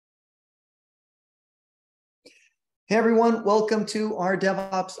Hey everyone, welcome to our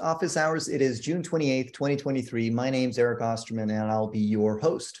DevOps office hours. It is June 28th, 2023. My name's Eric Osterman and I'll be your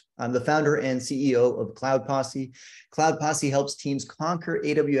host. I'm the founder and CEO of Cloud Posse. Cloud Posse helps teams conquer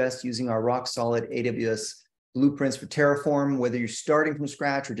AWS using our rock-solid AWS blueprints for Terraform. Whether you're starting from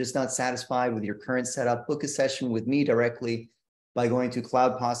scratch or just not satisfied with your current setup, book a session with me directly by going to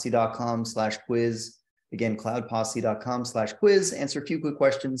cloudposse.com/quiz. Again, cloudposse.com/quiz, answer a few quick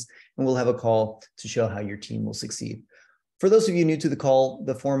questions, and we'll have a call to show how your team will succeed. For those of you new to the call,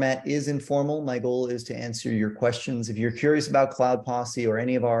 the format is informal. My goal is to answer your questions. If you're curious about Cloud Posse or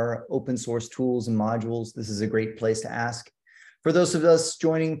any of our open source tools and modules, this is a great place to ask. For those of us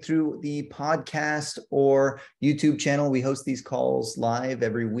joining through the podcast or YouTube channel, we host these calls live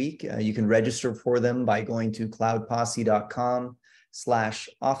every week. You can register for them by going to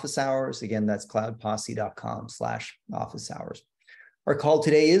cloudposse.com/officehours. Again, that's cloudposse.com/officehours. Our call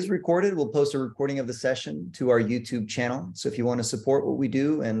today is recorded. We'll post a recording of the session to our YouTube channel. So if you want to support what we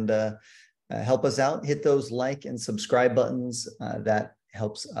do and help us out, hit those like and subscribe buttons. That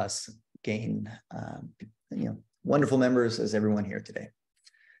helps us gain wonderful members as everyone here today.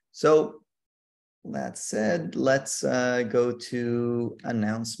 So that said, let's go to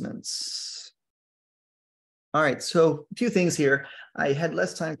announcements. All right, so a few things here. I had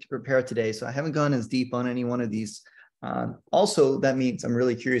less time to prepare today, so I haven't gone as deep on any one of these. Also, that means I'm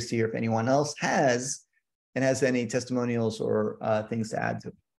really curious to hear if anyone else has any testimonials or things to add to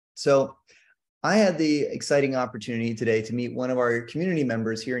it. So I had the exciting opportunity today to meet one of our community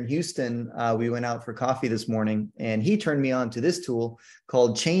members here in Houston. We went out for coffee this morning, and he turned me on to this tool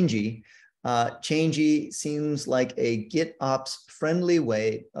called Changie. Changie seems like a GitOps-friendly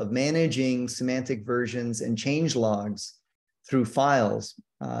way of managing semantic versions and change logs through files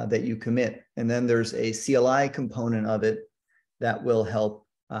that you commit. And then there's a CLI component of it that will help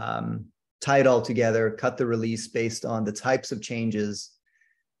tie it all together, cut the release based on the types of changes,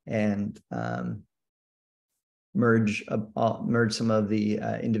 and merge some of the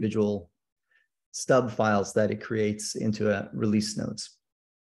individual stub files that it creates into a release notes.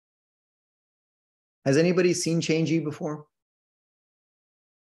 Has anybody seen Changie before?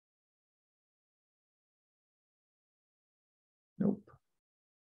 Nope.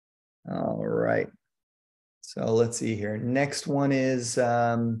 All right. So let's see here. Next one is,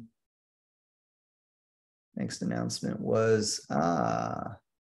 next announcement was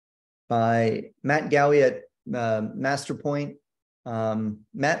by Matt Gowie at Masterpoint.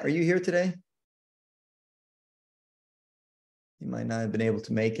 Matt, are you here today? You might not have been able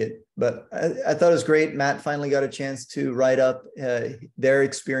to make it, but I thought it was great. Matt finally got a chance to write up their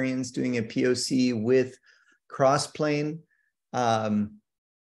experience doing a POC with Crossplane. That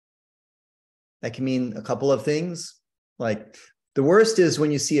can mean a couple of things. Like the worst is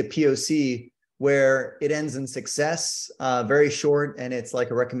when you see a POC where it ends in success, very short, and it's like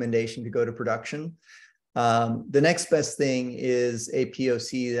a recommendation to go to production. The next best thing is a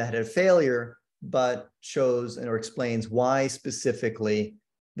POC that had a failure, but shows or explains why specifically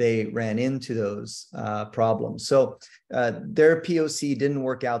they ran into those problems. So their POC didn't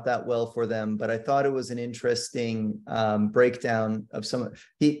work out that well for them, but I thought it was an interesting breakdown of some.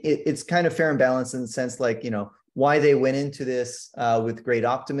 It's kind of fair and balanced in the sense, like, why they went into this with great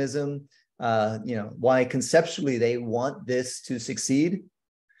optimism, why conceptually they want this to succeed,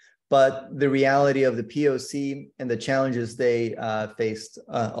 but the reality of the POC and the challenges they faced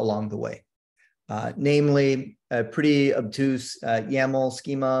along the way. Namely, a pretty obtuse YAML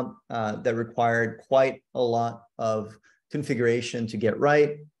schema that required quite a lot of configuration to get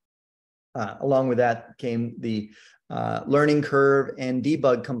right. Along with that came the learning curve and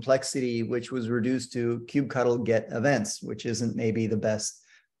debug complexity, which was reduced to kubectl get events, which isn't maybe the best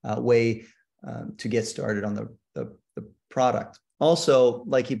way to get started on the product. Also,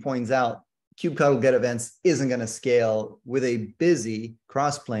 like he points out, kubectl get events isn't going to scale with a busy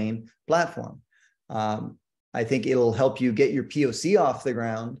Crossplane platform. I think it'll help you get your POC off the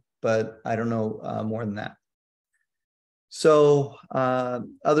ground, but I don't know more than that. So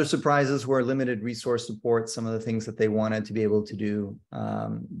other surprises were limited resource support. Some of the things that they wanted to be able to do,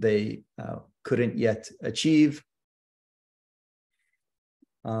 they couldn't yet achieve.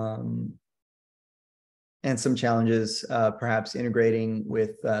 And some challenges, perhaps integrating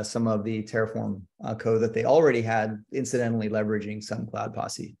with some of the Terraform code that they already had, incidentally leveraging some Cloud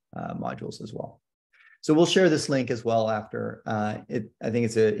Posse modules as well. So we'll share this link as well after. I think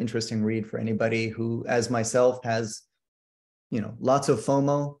it's an interesting read for anybody who, as myself, has lots of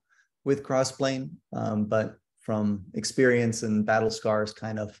FOMO with Crossplane, but from experience and battle scars,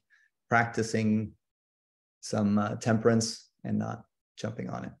 kind of practicing some temperance and not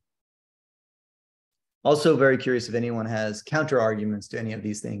jumping on it. Also very curious if anyone has counter arguments to any of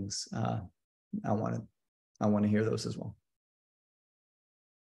these things. I want to hear those as well.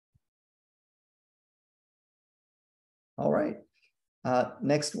 All right.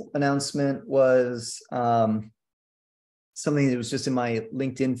 Next announcement was something that was just in my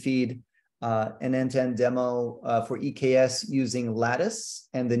LinkedIn feed, an end-to-end demo for EKS using Lattice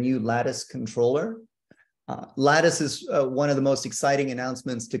and the new Lattice controller. Lattice is one of the most exciting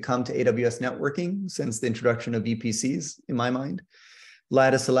announcements to come to AWS networking since the introduction of VPCs, in my mind.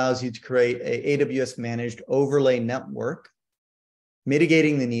 Lattice allows you to create an AWS managed overlay network,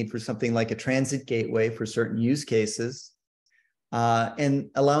 mitigating the need for something like a transit gateway for certain use cases, and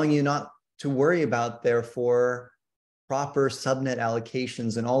allowing you not to worry about, therefore, proper subnet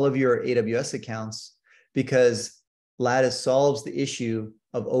allocations in all of your AWS accounts, because Lattice solves the issue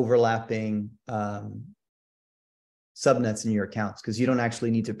of overlapping subnets in your accounts, because you don't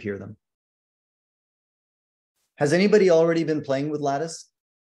actually need to peer them. Has anybody already been playing with Lattice?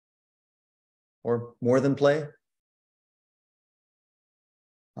 Or more than play?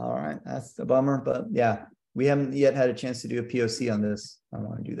 All right, that's a bummer, but yeah, we haven't yet had a chance to do a POC on this. I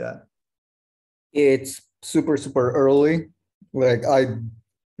want to do that. It's super, super early.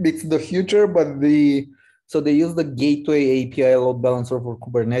 It's the future, but so they use the gateway API load balancer for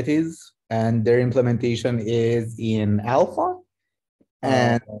Kubernetes, and their implementation is in alpha.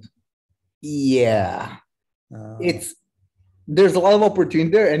 And yeah, there's a lot of opportunity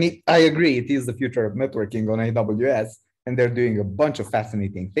there, and I agree, it is the future of networking on AWS, and they're doing a bunch of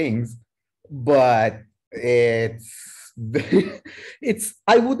fascinating things, but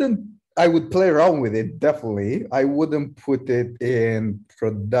I would play around with it, definitely. I wouldn't put it in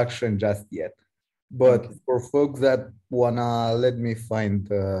production just yet. But for folks that wanna, let me find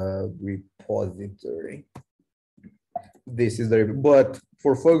the repository. This is but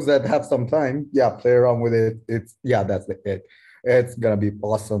for folks that have some time, yeah, play around with it. That's it. It's gonna be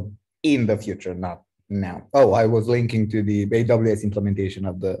awesome in the future, not now. Oh, I was linking to the AWS implementation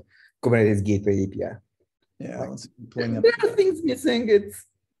of the Kubernetes Gateway API. Yeah, there are things missing.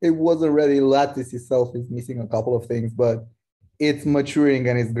 It wasn't ready. Lattice itself is missing a couple of things, but it's maturing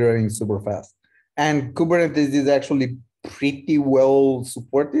and it's growing super fast. And Kubernetes is actually pretty well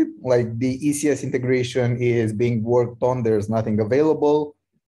supported. Like the ECS integration is being worked on. There's nothing available.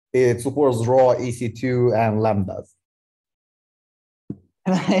 It supports raw, EC2, and Lambdas.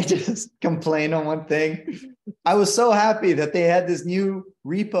 And I just complain on one thing. I was so happy that they had this new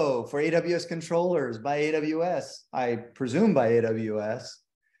repo for AWS controllers by AWS, I presume by AWS.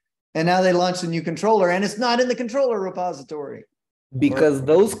 And now they launched a new controller and it's not in the controller repository. Because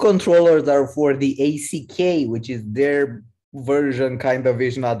those controllers are for the ACK, which is their version, kind of,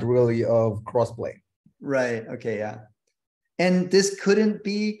 is not really of Crossplane. Right, okay, yeah. And this couldn't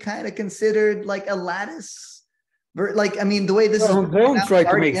be kind of considered like a Lattice, like, I mean, the way this is. Don't try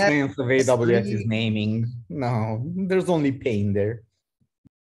to make sense of AWS's naming. No, there's only pain there.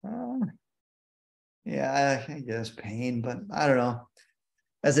 Yeah, I guess pain, but I don't know.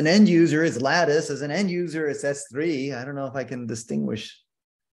 As an end user, it's Lattice. As an end user, it's S3. I don't know if I can distinguish.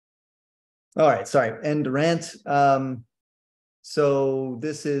 All right, sorry. End rant. So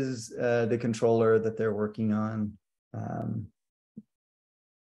this is the controller that they're working on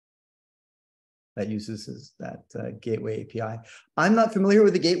that uses that gateway API. I'm not familiar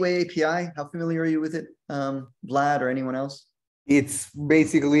with the gateway API. How familiar are you with it, Vlad, or anyone else? It's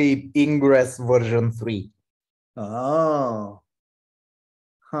basically Ingress version 3. Oh.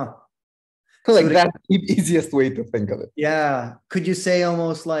 Huh. Like, so that's the easiest way to think of it. Yeah. Could you say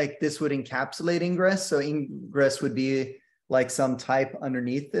almost like this would encapsulate Ingress? So Ingress would be like some type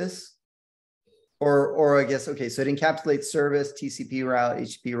underneath this? Or I guess, okay, so it encapsulates service, TCP route,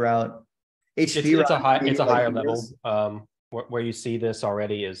 HTTP route. It's a higher level. Where you see this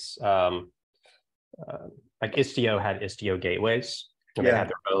already is like Istio had Istio gateways, and they had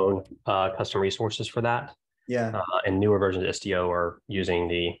their own custom resources for that. Yeah. And newer versions of Istio are using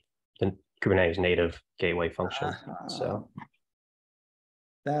the Kubernetes native gateway function. So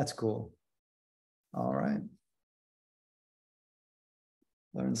that's cool. All right.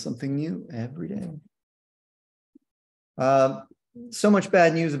 Learn something new every day. So much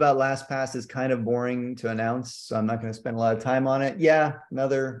bad news about LastPass is kind of boring to announce, so I'm not going to spend a lot of time on it. Yeah,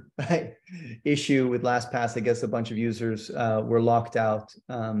 another issue with LastPass. I guess a bunch of users were locked out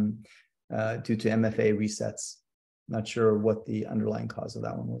due to MFA resets. Not sure what the underlying cause of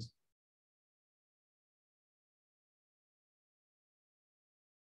that one was.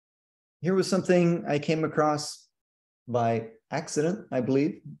 Here was something I came across by accident, I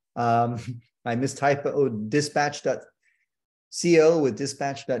believe. I mistyped dispatch CO with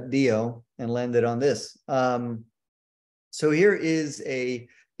dispatch.do and landed on this. So here is a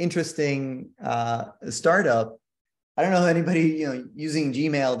interesting startup. I don't know anybody using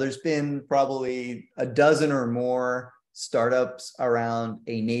Gmail. There's been probably a dozen or more startups around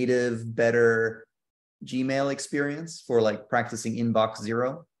a native, better Gmail experience for like practicing inbox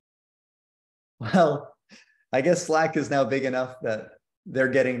zero. Well, I guess Slack is now big enough that they're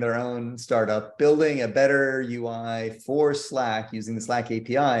getting their own startup, building a better UI for Slack using the Slack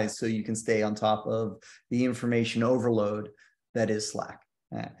APIs so you can stay on top of the information overload that is Slack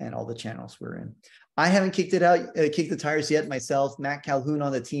and all the channels we're in. I haven't kicked the tires yet myself. Matt Calhoun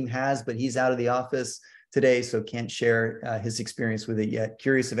on the team has, but he's out of the office today, so can't share his experience with it yet.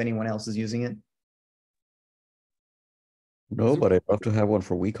 Curious if anyone else is using it. No, but I'd love to have one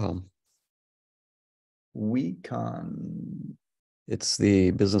for WeCom. WeCom. It's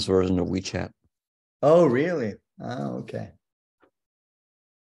the business version of WeChat. Oh, really? Oh, okay.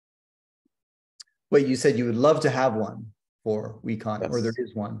 Wait, you said you would love to have one for WeCon, or there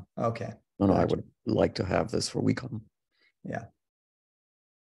is one? Okay. No, I would like to have this for WeCom. Yeah.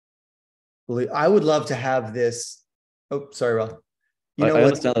 Well, I would love to have this. Oh, sorry, Rob. I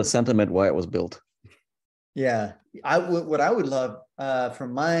understand the sentiment why it was built. Yeah. What I would love,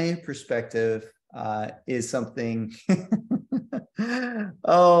 from my perspective, is something.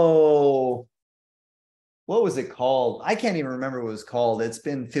 Oh, what was it called? I can't even remember what it was called. It's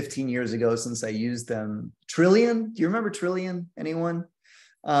been 15 years ago since I used them. Trillion? Do you remember Trillion? Anyone?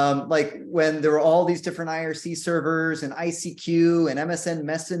 Like when there were all these different IRC servers and ICQ and MSN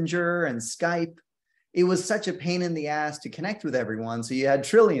Messenger and Skype. It was such a pain in the ass to connect with everyone. So you had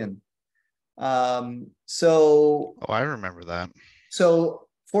Trillion. Oh, I remember that. So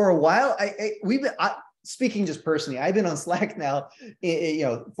for a while, speaking just personally, I've been on Slack now,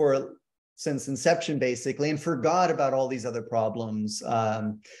 since inception basically, and forgot about all these other problems,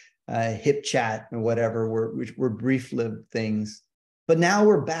 hip chat and whatever, which were brief-lived things. But now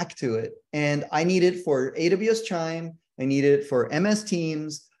we're back to it, and I need it for AWS Chime. I need it for MS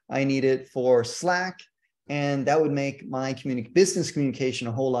Teams. I need it for Slack, and that would make my business communication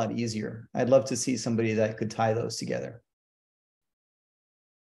a whole lot easier. I'd love to see somebody that could tie those together.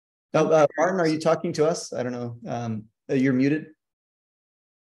 Oh, Martin, are you talking to us? I don't know. You're muted.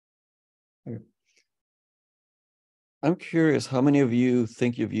 I'm curious, how many of you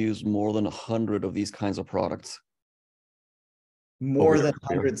think you've used more than 100 of these kinds of products? More than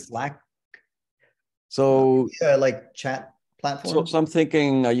 100 Slack? So, like chat platforms? So I'm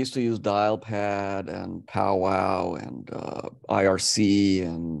thinking I used to use Dialpad and Powwow and IRC.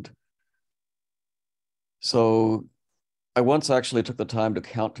 And so I once actually took the time to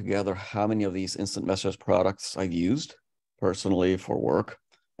count together how many of these instant message products I've used personally for work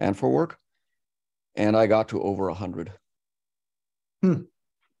and for work. And I got to over 100.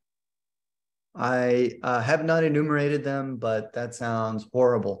 I have not enumerated them, but that sounds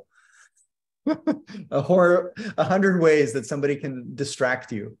horrible. 100 ways that somebody can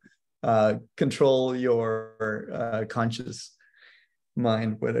distract you, control your conscious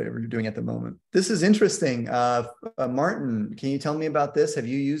mind, whatever you're doing at the moment. This is interesting. Martin, can you tell me about this? Have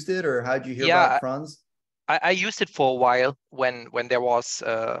you used it, or how did you hear about Franz? I used it for a while when there was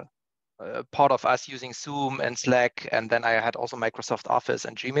part of us using Zoom and Slack, and then I had also Microsoft Office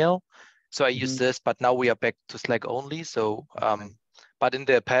and Gmail. So I used this, but now we are back to Slack only. So, but in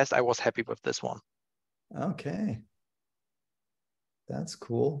the past, I was happy with this one. Okay. That's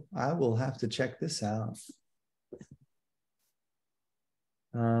cool. I will have to check this out.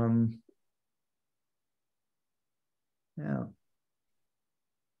 Yeah.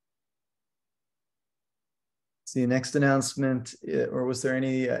 See, next announcement, or was there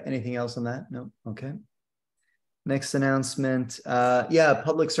anything else on that? No. Okay. Next announcement,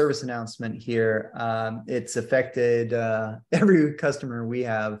 public service announcement here. It's affected every customer we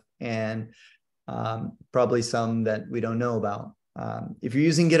have, and probably some that we don't know about. If you're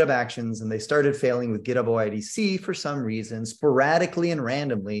using GitHub Actions and they started failing with GitHub OIDC for some reason, sporadically and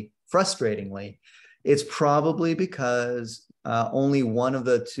randomly, frustratingly, it's probably because only one of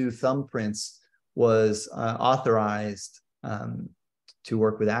the two thumbprints was authorized to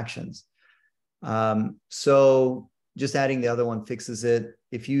work with Actions. So just adding the other one fixes it.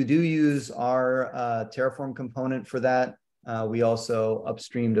 If you do use our Terraform component for that, we also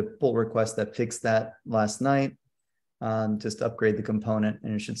upstreamed a pull request that fixed that last night. Just upgrade the component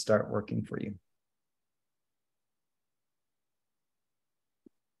and it should start working for you.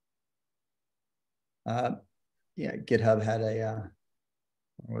 GitHub had a,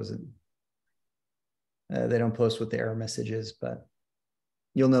 what was it? They don't post what the error message is, but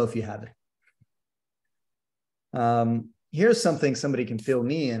you'll know if you have it. here's something somebody can fill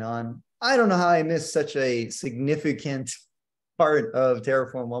me in on. I don't know how I missed such a significant part of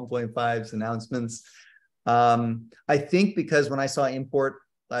Terraform 1.5's announcements. I think because when I saw import,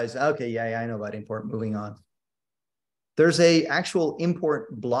 I was, okay, yeah, I know about import, moving on. There's a actual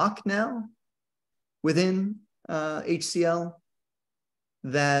import block now within HCL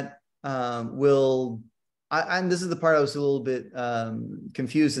that will, and this is the part I was a little bit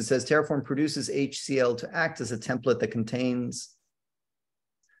confused. It says Terraform produces HCL to act as a template that contains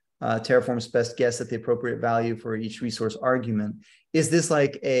Terraform's best guess at the appropriate value for each resource argument. Is this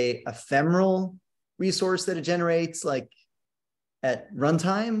like a ephemeral resource that it generates like at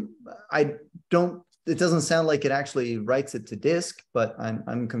runtime? It doesn't sound like it actually writes it to disk, but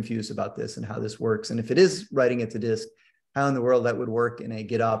I'm confused about this and how this works. And if it is writing it to disk, how in the world that would work in a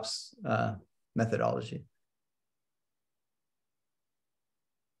GitOps methodology?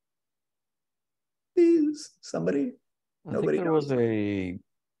 Please, somebody? Nobody think there was a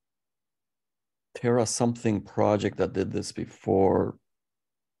Terra something project that did this before.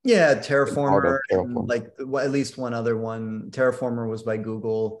 Yeah, Terraformer, Terraform. like at least one other one. Terraformer was by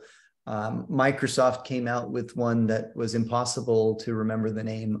Google. Microsoft came out with one that was impossible to remember the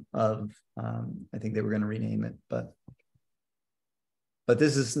name of. I think they were going to rename it, but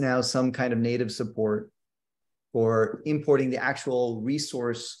this is now some kind of native support for importing the actual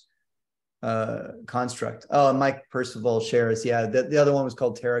resource construct. Oh, Mike Percival shares. Yeah, the other one was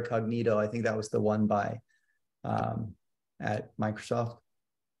called Terra Cognito. I think that was the one by at Microsoft.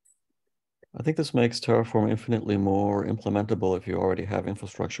 I think this makes Terraform infinitely more implementable if you already have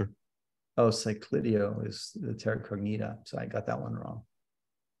infrastructure. Oh, Cyclidio is the Terra Cognita. So I got that one wrong.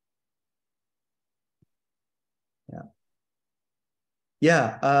 Yeah.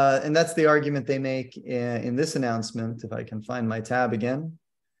 Yeah, and that's the argument they make in this announcement, if I can find my tab again.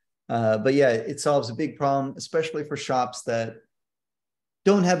 But yeah, it solves a big problem, especially for shops that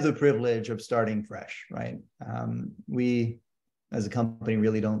don't have the privilege of starting fresh, right? We, as a company,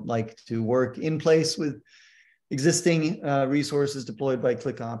 really don't like to work in place with existing resources deployed by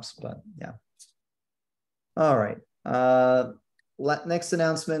ClickOps, but yeah. All right. Next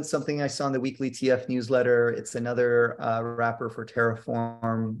announcement, something I saw in the weekly TF newsletter. It's another wrapper for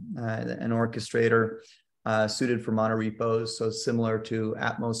Terraform, an orchestrator suited for monorepos, so similar to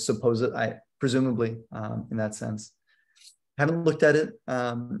Atmos, presumably in that sense. Haven't looked at it,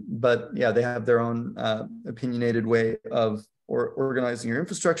 but yeah, they have their own opinionated way of organizing your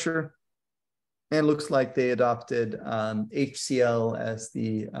infrastructure. And looks like they adopted HCL as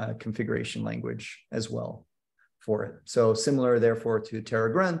the configuration language as well for it. So similar, therefore, to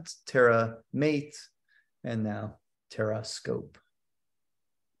Terragrunt, Terramate, and now Terrascope.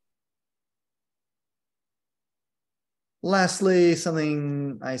 Lastly,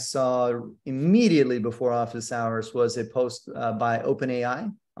 something I saw immediately before office hours was a post by OpenAI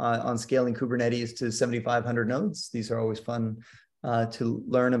on scaling Kubernetes to 7,500 nodes. These are always fun to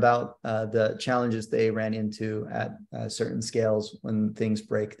learn about the challenges they ran into at certain scales when things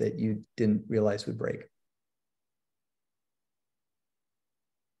break that you didn't realize would break.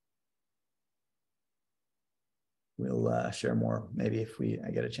 We'll share more maybe if I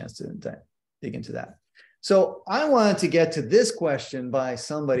get a chance to dig into that. So I wanted to get to this question by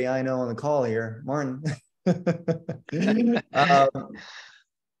somebody I know on the call here, Martin.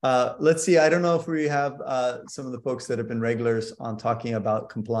 Let's see. I don't know if we have some of the folks that have been regulars on talking about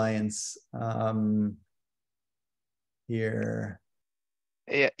compliance here.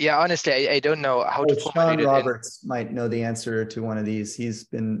 Yeah. Honestly, I don't know how to formulate it. Sean Roberts might know the answer to one of these. He's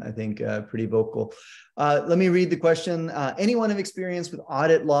been, I think, pretty vocal. Let me read the question. Anyone have experience with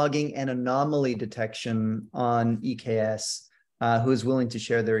audit logging and anomaly detection on EKS who is willing to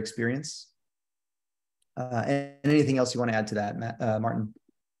share their experience? And anything else you want to add to that, Martin?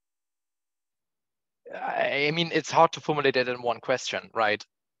 I mean, it's hard to formulate it in one question, right?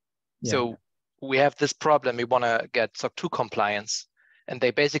 Yeah. So we have this problem. We want to get SOC 2 compliance. And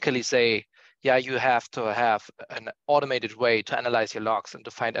they basically say, yeah, you have to have an automated way to analyze your logs and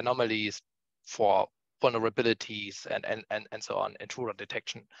to find anomalies for vulnerabilities and so on, intruder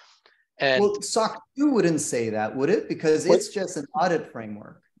detection. And well, SOC 2 wouldn't say that, would it? Because it's just an audit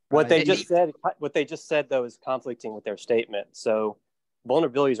framework. What they just said, though, is conflicting with their statement. So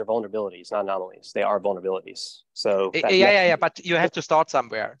vulnerabilities are vulnerabilities, not anomalies. They are vulnerabilities. So yeah, but you have to start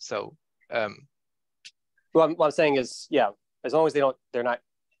somewhere. So what I'm saying is, yeah, as long as they're not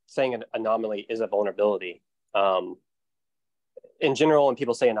saying an anomaly is a vulnerability. In general, when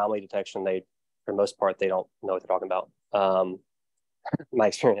people say anomaly detection, for the most part, they don't know what they're talking about. My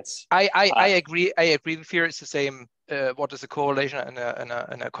experience. I agree. I agree with you. It's the same what is a correlation and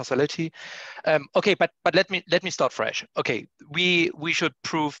a causality. Okay, but let me start fresh. Okay, we should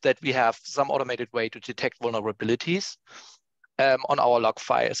prove that we have some automated way to detect vulnerabilities on our log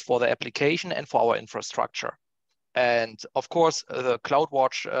files for the application and for our infrastructure. And of course, the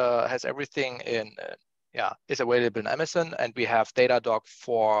CloudWatch has everything in, is available in Amazon, and we have Datadog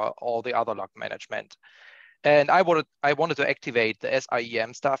for all the other log management. And I wanted to activate the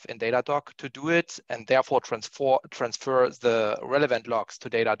SIEM stuff in Datadog to do it, and therefore transfer the relevant logs to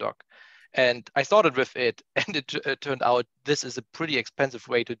Datadog. And I started with it, and it turned out this is a pretty expensive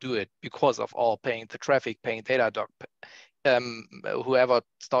way to do it because of all paying the traffic, paying Datadog. Whoever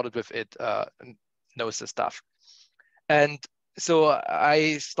started with it knows the stuff. And so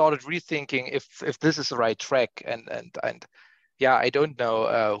I started rethinking if this is the right track, and yeah, I don't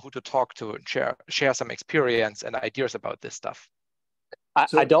know who to talk to and share some experience and ideas about this stuff.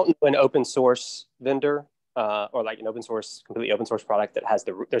 I don't know an open source vendor or like an open source, completely open source product that has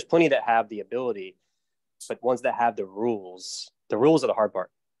there's plenty that have the ability, but ones that have the rules are the hard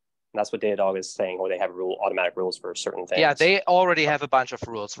part. And that's what Datadog is saying, or they have automatic rules for certain things. Yeah, they already have a bunch of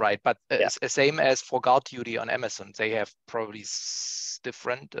rules, right? But same as for guard duty on Amazon, they have probably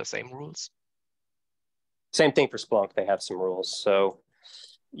different, same rules. Same thing for Splunk, they have some rules. So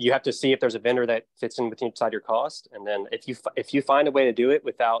you have to see if there's a vendor that fits in inside your cost. And then if you find a way to do it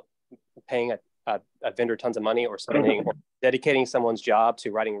without paying a vendor tons of money or spending or dedicating someone's job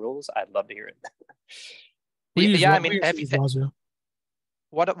to writing rules, I'd love to hear it. I mean,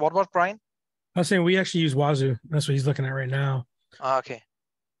 What, Brian? I was saying we actually use Wazoo. That's what he's looking at right now. Okay.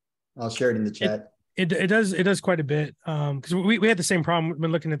 I'll share it in the chat. It does quite a bit. Because we had the same problem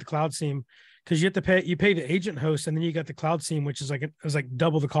when looking at the cloud SIEM, because you pay the agent host, and then you got the cloud SIEM, which is like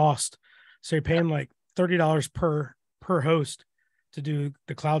double the cost. So you're paying like $30 per host to do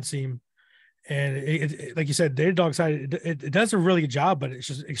the cloud SIEM. And it like you said, Datadog side, it does a really good job, but it's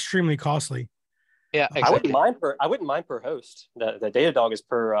just extremely costly. Yeah, exactly. I wouldn't mind per host. The Datadog is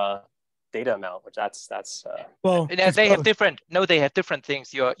per data amount, which that's well. They have different. No, they have different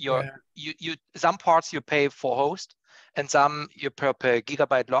things. You some parts you pay for host, and some you pay per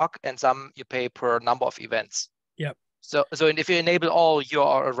gigabyte log, and some you pay per number of events. Yep. So if you enable all, you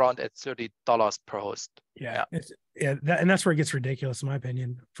are around at $30 per host. Yeah. And that's where it gets ridiculous, in my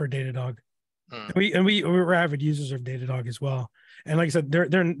opinion, for Datadog. We're avid users of Datadog as well. And like I said,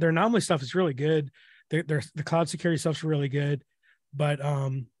 their anomaly stuff is really good. The cloud security stuff's really good. But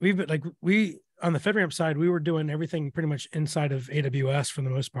we on the FedRAMP side, we were doing everything pretty much inside of AWS for the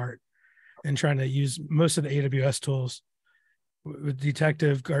most part, and trying to use most of the AWS tools with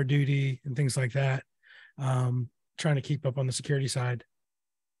Detective, Guard Duty, and things like that. Trying to keep up on the security side.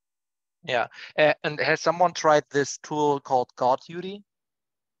 Yeah. And has someone tried this tool called Guard Duty?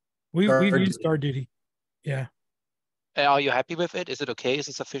 We've used Guard Duty. Yeah. Are you happy with it? Is it okay? Is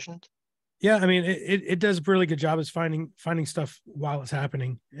it sufficient? Yeah, I mean, it does a really good job as finding stuff while it's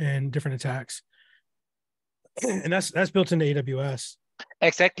happening and different attacks, and that's built into AWS.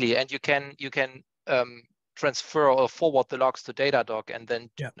 Exactly, and you can transfer or forward the logs to Datadog and then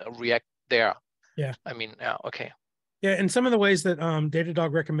react there. Yeah, I mean, okay. Yeah, and some of the ways that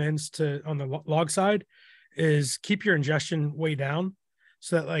Datadog recommends on the log side is keep your ingestion way down,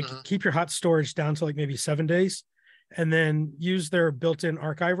 so that keep your hot storage down to like maybe 7 days. And then use their built-in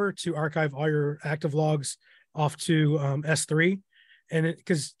archiver to archive all your active logs off to S3. And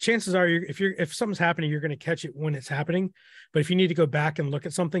because chances are, if something's happening, you're going to catch it when it's happening. But if you need to go back and look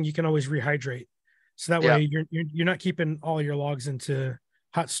at something, you can always rehydrate. So that way you're not keeping all your logs into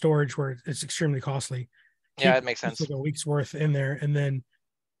hot storage where it's extremely costly. It makes sense. Like a week's worth in there, and then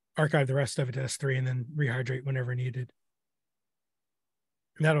archive the rest of it to S3, and then rehydrate whenever needed.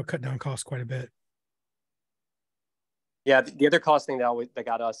 And that'll cut down costs quite a bit. Yeah, the other cost thing that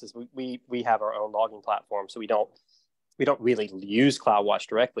got us is we have our own logging platform, so we don't really use CloudWatch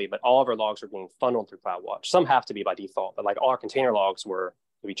directly, but all of our logs are being funneled through CloudWatch. Some have to be by default, but like all our container logs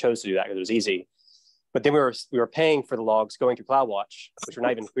we chose to do that because it was easy. But then we were paying for the logs going through CloudWatch, which we're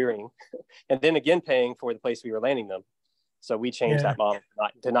not even querying, and then again paying for the place we were landing them. So we changed that model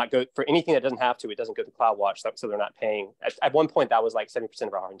to not go for anything that doesn't have to. It doesn't go to CloudWatch, so they're not paying. At one point, that was like 70%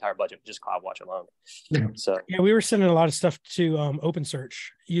 of our entire budget, just CloudWatch alone. Yeah. So we were sending a lot of stuff to OpenSearch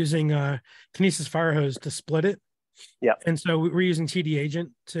using Kinesis Firehose to split it. Yeah, and so we're using TD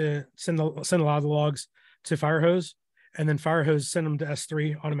Agent to send a lot of the logs to Firehose, and then Firehose send them to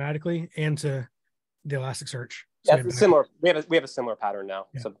S3 automatically and to the Elasticsearch. So that's similar. We have a similar pattern now.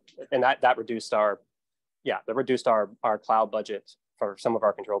 Yeah. So and that reduced our cloud budget for some of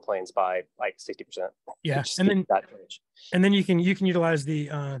our control planes by like 60%. Yeah, and then you can utilize the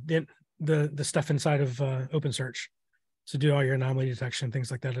stuff inside of OpenSearch to do all your anomaly detection,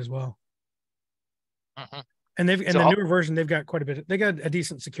 things like that as well. And So the newer version, they've got quite a bit. They got a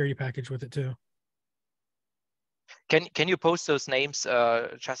decent security package with it too. Can you post those names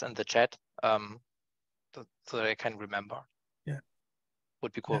just in the chat so that I can remember? Yeah,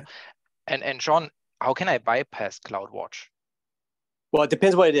 would be cool. Yeah. And John, how can I bypass CloudWatch? Well, it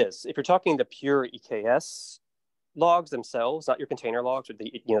depends what it is. If you're talking the pure EKS logs themselves, not your container logs, or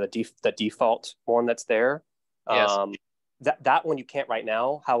the default one that's there. Yes. That one you can't right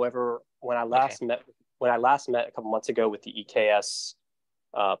now. However, when I last met a couple months ago with the EKS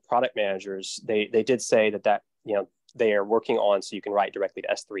product managers, they did say that they are working on so you can write directly to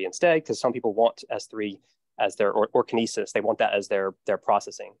S3 instead, because some people want S3 as their or Kinesis. They want that as their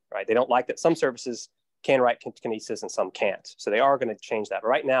processing, right? They don't like that some services can write Kinesis and some can't. So they are going to change that. But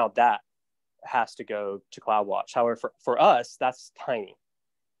right now, that has to go to CloudWatch. However, for us, that's tiny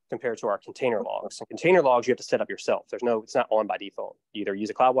compared to our container logs. And container logs, you have to set up yourself. It's not on by default. You either use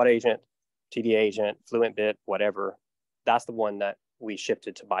a CloudWatch agent, TD agent, FluentBit, whatever. That's the one that we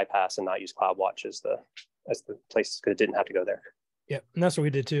shifted to bypass and not use CloudWatch as the place, because it didn't have to go there. Yeah, and that's what we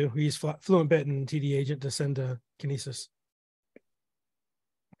did too. We used FluentBit and TD agent to send to Kinesis.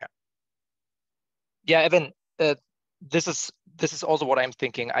 Yeah, Evan, this is also what I'm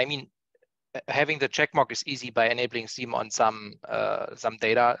thinking. I mean, having the checkmark is easy by enabling Steam on some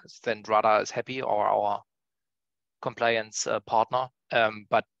data. Then Rada is happy, or our compliance partner.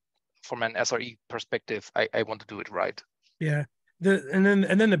 But from an SRE perspective, I want to do it right. Yeah. And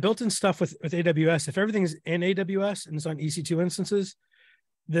then the built-in stuff with AWS, if everything's in AWS and it's on EC2 instances,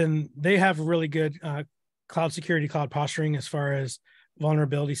 then they have really good cloud security, cloud posturing as far as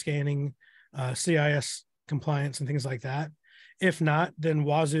vulnerability scanning, CIS compliance, and things like that. If not, then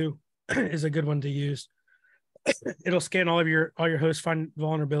Wazoo is a good one to use. It'll scan all your hosts, find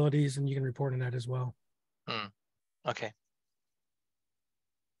vulnerabilities, and you can report on that as well. Okay.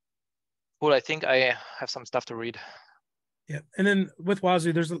 Cool. I think I have some stuff to read. Yeah, and then with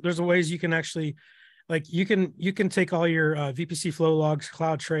Wazoo, there's ways you can actually, like you can take all your VPC flow logs,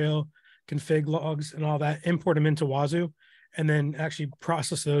 CloudTrail, config logs, and all that, import them into Wazoo, and then actually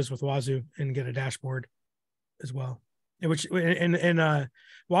process those with Wazoo and get a dashboard as well. And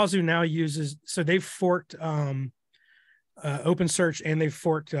Wazoo now uses, so they've forked OpenSearch and they've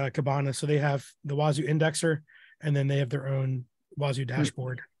forked Kibana, so they have the Wazoo indexer, and then they have their own Wazoo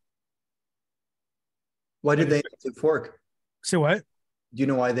dashboard. Why did they need to fork? So what? Do you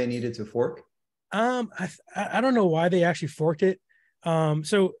know why they needed to fork? I don't know why they actually forked it.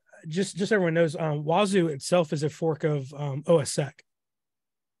 So just so everyone knows, Wazoo itself is a fork of OSSec.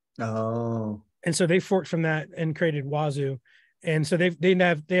 Oh. And so they forked from that and created Wazoo. And so they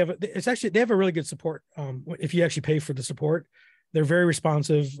have a really good support. If you actually pay for the support, they're very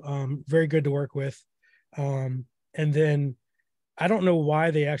responsive, very good to work with. And then I don't know why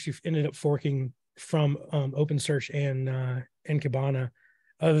they actually ended up forking from OpenSearch and Kibana,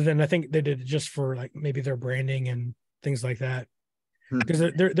 other than I think they did it just for like maybe their branding and things like that, because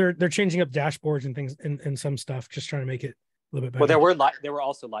they're changing up dashboards and things and some stuff, just trying to make it a little bit better. Well, there were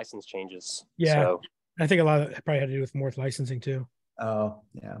also license changes. Yeah, so. I think a lot of it probably had to do with more licensing too. Oh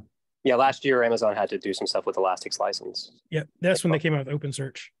yeah, yeah. Last year, Amazon had to do some stuff with Elastic's license. Yeah, that's when they came out with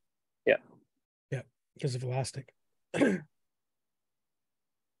OpenSearch. Yeah, because of Elastic.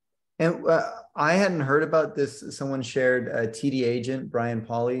 And I hadn't heard about this. Someone shared a TD agent, Brian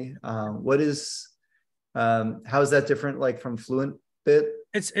Pauly. How is that different, like from FluentBit?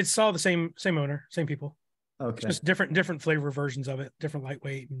 It's all the same owner, same people. Okay. Just different flavor versions of it, different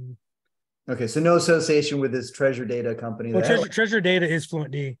lightweight. And... Okay, so no association with this treasure data company. Well, treasure data is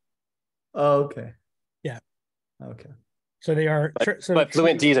FluentD. Oh, okay. Yeah. Okay. So they are. But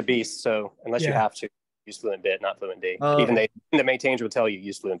FluentD is a beast. So unless you have to use FluentBit, not FluentD. Even the maintainers will tell you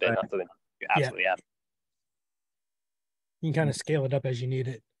use FluentBit, not FluentD. You absolutely have to. You can kind of scale it up as you need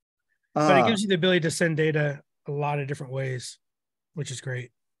it. But it gives you the ability to send data a lot of different ways, which is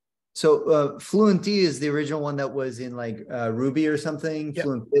great. So FluentD is the original one that was in like Ruby or something. Yep.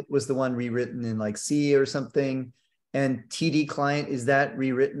 FluentBit was the one rewritten in like C or something. And TD client, is that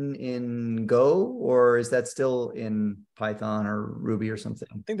rewritten in Go, or is that still in Python or Ruby or something?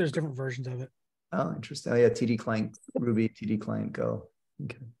 I think there's different versions of it. Oh, interesting. Oh yeah, TD client Ruby, TD client Go.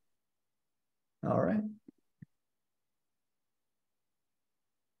 Okay. All right.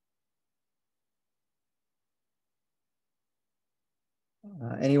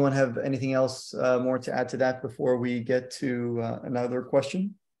 Anyone have anything else more to add to that before we get to another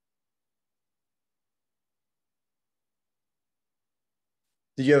question?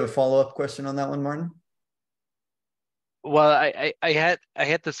 Did you have a follow-up question on that one, Martin? Well, I had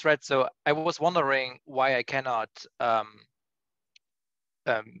this thread, so I was wondering why I cannot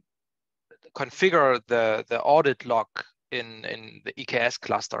configure the audit log in the EKS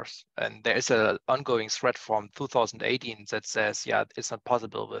clusters. And there is an ongoing thread from 2018 that says, yeah, it's not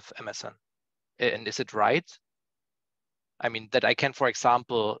possible with MSN. And is it right? I mean, that I can, for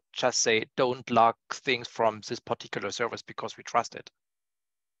example, just say, don't log things from this particular service because we trust it.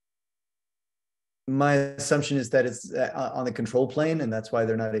 My assumption is that it's on the control plane, and that's why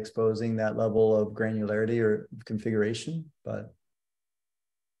they're not exposing that level of granularity or configuration, but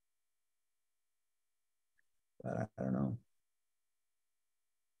I don't know.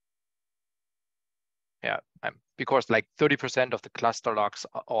 Yeah, because like 30% of the cluster logs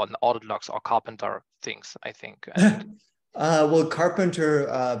or audit logs are Carpenter things, I think. And well, Carpenter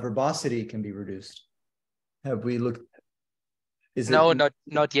verbosity can be reduced. Have we looked? No,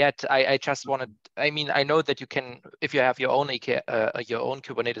 not yet. I just wanted. I mean, I know that you can, if you have your own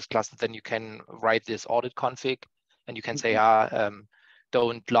Kubernetes cluster, then you can write this audit config, and you can say,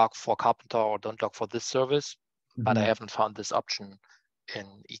 don't log for Carpenter or don't log for this service. But I haven't found this option in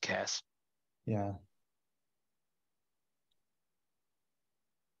EKS. Yeah.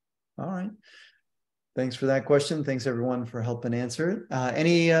 All right. Thanks for that question. Thanks everyone for helping answer it.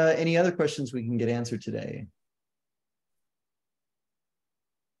 Any other questions we can get answered today?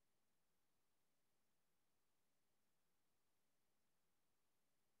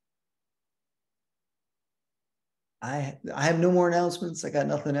 I have no more announcements. I got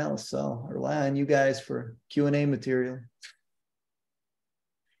nothing else, so I rely on you guys for Q&A material.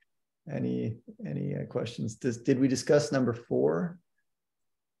 Any questions? Did we discuss number 4?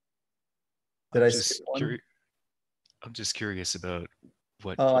 Did I skip one? I'm just curious about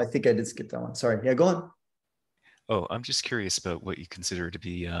what. Oh, I think I did skip that one. Sorry. Yeah, go on. Oh, I'm just curious about what you consider to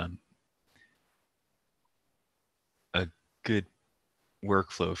be a good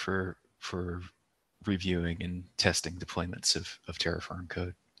workflow for reviewing and testing deployments of Terraform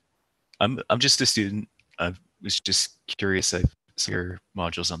code. I'm just a student. I was just curious. I saw your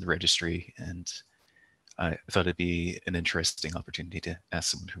modules on the registry, and I thought it'd be an interesting opportunity to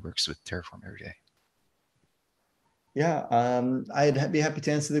ask someone who works with Terraform every day. Yeah, I'd be happy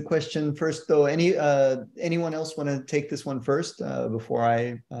to answer the question first, though. Anyone else want to take this one first before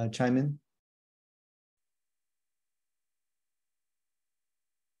I chime in?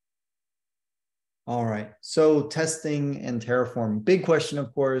 All right, so testing and Terraform. Big question,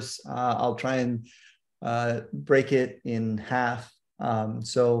 of course. I'll try and break it in half.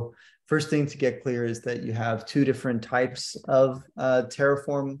 So first thing to get clear is that you have 2 different types of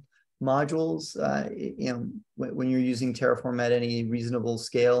Terraform modules, when you're using Terraform at any reasonable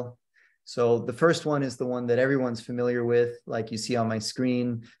scale. So the first one is the one that everyone's familiar with, like you see on my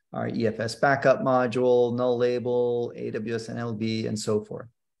screen, our EFS backup module, null label, AWS NLB, and so forth.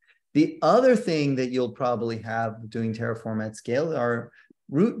 The other thing that you'll probably have doing Terraform at scale are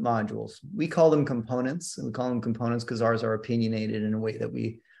root modules. We call them components, and we call them components because ours are opinionated in a way that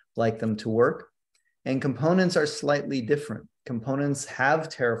we like them to work. And components are slightly different. Components have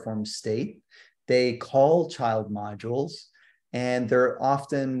Terraform state. They call child modules, and they're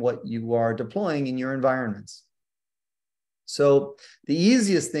often what you are deploying in your environments. So the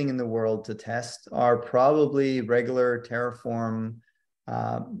easiest thing in the world to test are probably regular Terraform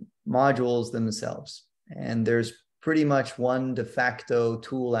modules themselves. And there's pretty much one de facto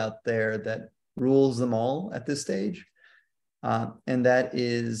tool out there that rules them all at this stage. And that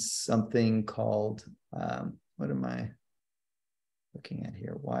is something called, what am I looking at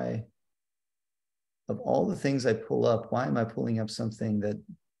here? Why, of all the things I pull up, why am I pulling up something that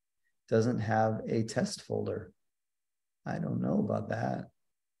doesn't have a test folder? I don't know about that.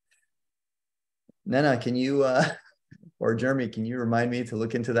 Nena, can you, or Jeremy, can you remind me to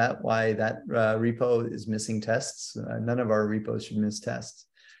look into that, why that repo is missing tests? None of our repos should miss tests.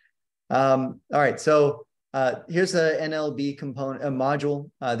 All right, so here's a NLB component, a module.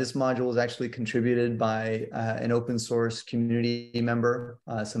 This module was actually contributed by an open source community member.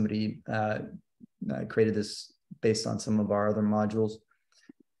 Somebody created this based on some of our other modules.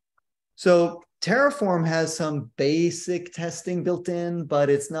 So Terraform has some basic testing built in, but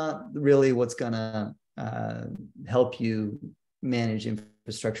it's not really what's gonna help you manage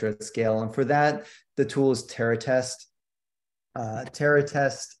infrastructure at scale. And for that, the tool is TerraTest.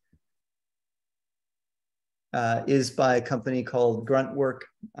 TerraTest is by a company called Gruntwork.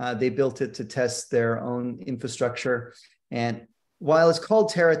 They built it to test their own infrastructure. And while it's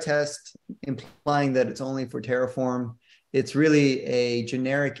called TerraTest, implying that it's only for Terraform, it's really a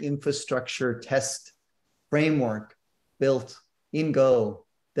generic infrastructure test framework built in Go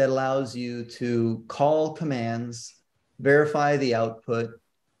that allows you to call commands verify the output,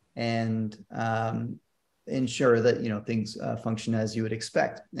 and ensure that things function as you would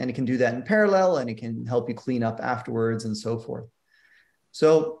expect. And it can do that in parallel, and it can help you clean up afterwards and so forth.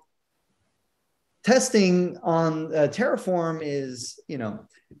 So testing on Terraform is,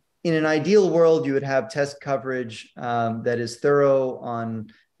 in an ideal world, you would have test coverage that is thorough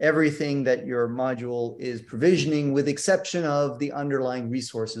on everything that your module is provisioning, with exception of the underlying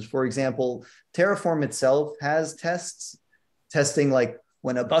resources. For example, Terraform itself has testing like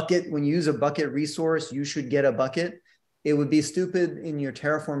when you use a bucket resource, you should get a bucket. It would be stupid in your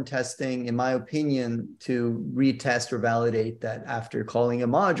Terraform testing, in my opinion, to retest or validate that after calling a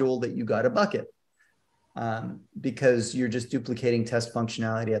module that you got a bucket. Because you're just duplicating test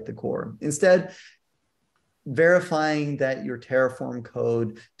functionality at the core. Instead, verifying that your Terraform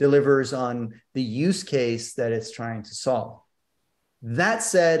code delivers on the use case that it's trying to solve. That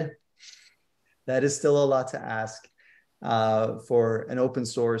said, that is still a lot to ask for an open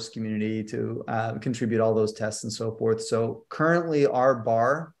source community to contribute all those tests and so forth. So currently our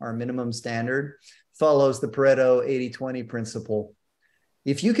bar, our minimum standard, follows the Pareto 80-20 principle.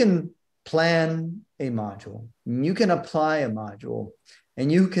 If you can plan a module, you can apply a module,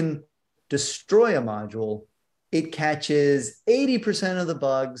 and you can destroy a module, it catches 80% of the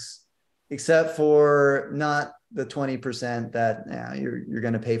bugs, except for not the 20% that you're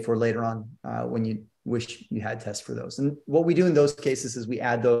going to pay for later on when you wish you had tests for those. And what we do in those cases is we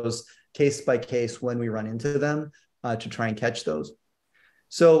add those case by case when we run into them to try and catch those.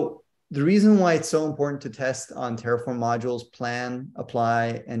 So the reason why it's so important to test on Terraform modules, plan,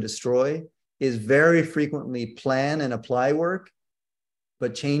 apply, and destroy, is very frequently plan and apply work,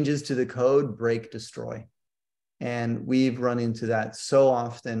 but changes to the code break, destroy. And we've run into that so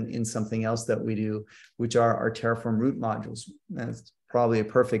often in something else that we do, which are our Terraform root modules. That's probably a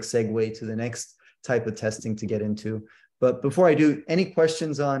perfect segue to the next type of testing to get into. But before I do, any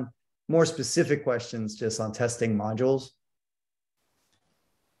questions on more specific questions just on testing modules?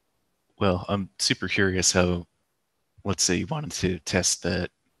 Well, I'm super curious how, let's say you wanted to test that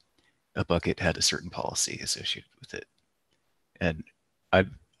a bucket had a certain policy associated with it. And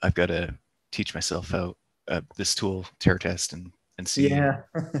I've got to teach myself how this tool, Terratest, and see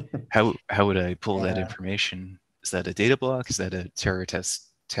how would I pull that information? Is that a data block? Is that a Terratest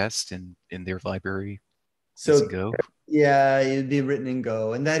test in their library? So Go? Yeah, it'd be written in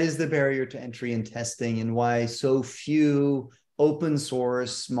Go. And that is the barrier to entry in testing, and why so few open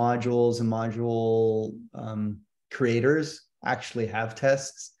source modules and module creators actually have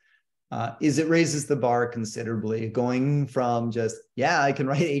tests. Is it raises the bar considerably, going from just, I can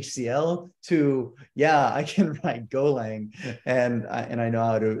write HCL to, I can write Golang, and I know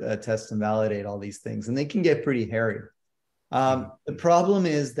how to test and validate all these things, and they can get pretty hairy. The problem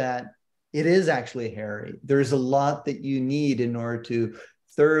is that it is actually hairy. There's a lot that you need in order to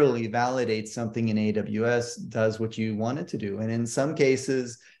thoroughly validate something in AWS does what you want it to do. And in some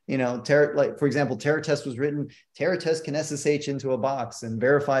cases, like for example, Terratest was written, Terratest can SSH into a box and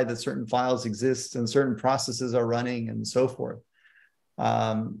verify that certain files exist and certain processes are running and so forth.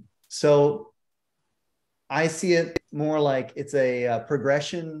 So I see it more like it's a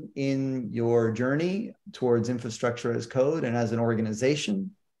progression in your journey towards infrastructure as code and as an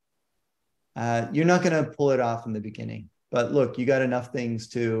organization. You're not going to pull it off in the beginning, but look, you got enough things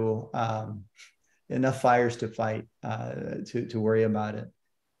to, enough fires to fight to worry about it.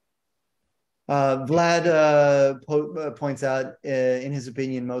 Vlad points out, in his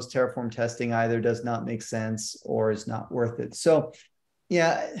opinion, most Terraform testing either does not make sense or is not worth it. So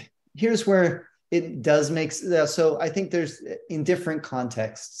here's where it does make sense. So I think there's in different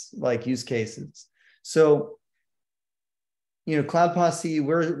contexts, like use cases. So, Cloud Posse,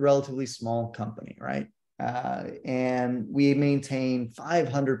 we're a relatively small company, right? And we maintain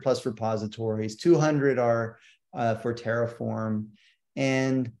 500 plus repositories, 200 are for Terraform.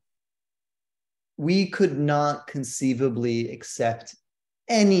 And we could not conceivably accept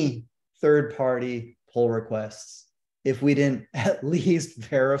any third-party pull requests if we didn't at least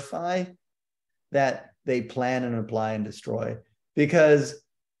verify that they plan and apply and destroy, because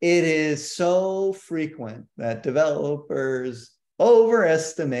it is so frequent that developers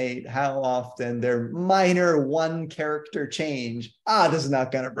overestimate how often their minor one character change, this is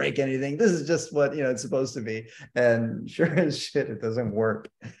not going to break anything. This is just what it's supposed to be. And sure as shit, it doesn't work.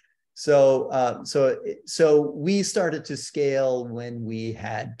 So we started to scale when we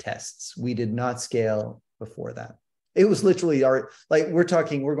had tests. We did not scale before that. It was literally we're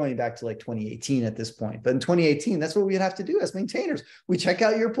going back to 2018 at this point. But in 2018, that's what we'd have to do as maintainers. We check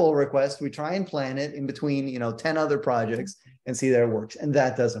out your pull request, we try and plan it in between, 10 other projects and see that it works. And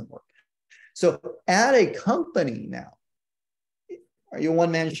that doesn't work. So at a company now, Are you a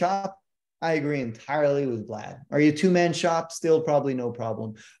one-man shop? I agree entirely with Vlad. Are you a two-man shop? Still probably no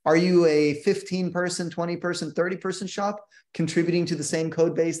problem. Are you a 15-person, 20-person, 30-person shop contributing to the same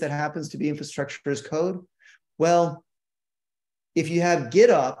code base that happens to be infrastructure as code? Well, if you have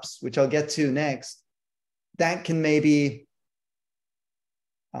GitOps, which I'll get to next, that can maybe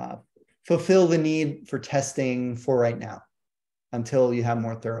fulfill the need for testing for right now until you have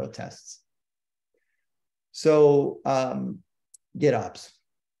more thorough tests. So GitOps.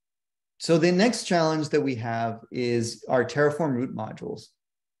 So the next challenge that we have is our Terraform root modules.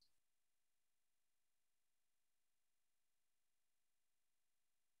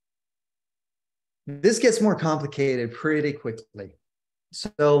 This gets more complicated pretty quickly.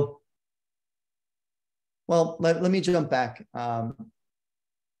 So, well, let me jump back a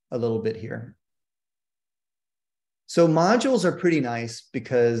little bit here. So modules are pretty nice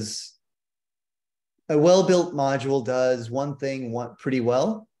because a well-built module does one thing pretty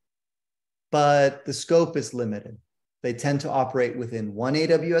well, but the scope is limited. They tend to operate within one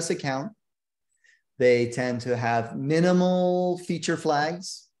AWS account. They tend to have minimal feature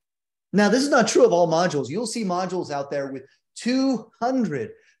flags. Now, this is not true of all modules. You'll see modules out there with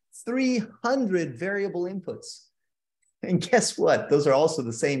 200, 300 variable inputs. And guess what? Those are also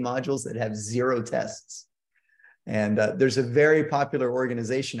the same modules that have 0 tests. And there's a very popular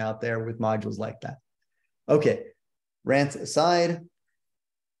organization out there with modules like that. Okay, rant aside.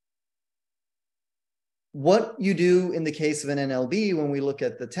 What you do in the case of an NLB when we look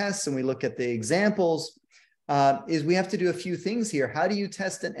at the tests and we look at the examples is we have to do a few things here. How do you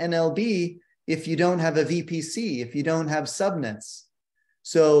test an NLB if you don't have a VPC, if you don't have subnets?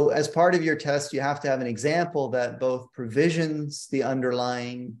 So as part of your test, you have to have an example that both provisions the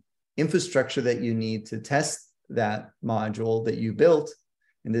underlying infrastructure that you need to test that module that you built.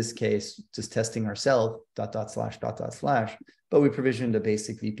 In this case, just testing ourselves, .. But we provisioned a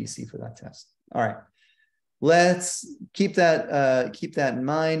basic VPC for that test. All right. Let's keep that in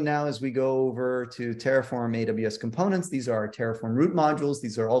mind now as we go over to Terraform AWS components. These are our Terraform root modules.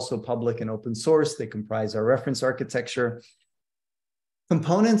 These are also public and open source. They comprise our reference architecture.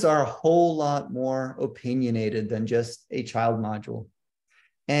 Components are a whole lot more opinionated than just a child module.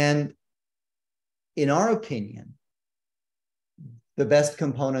 And in our opinion, the best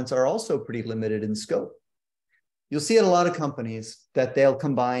components are also pretty limited in scope. You'll see at a lot of companies that they'll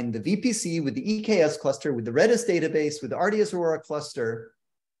combine the VPC with the EKS cluster, with the Redis database, with the RDS Aurora cluster,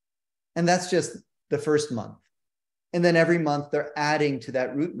 and that's just the first month. And then every month they're adding to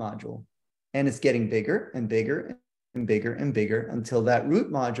that root module, and it's getting bigger and bigger and bigger and bigger until that root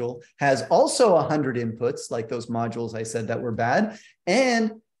module has also 100 inputs, like those modules I said that were bad,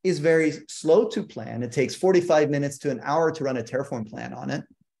 and is very slow to plan. It takes 45 minutes to an hour to run a Terraform plan on it.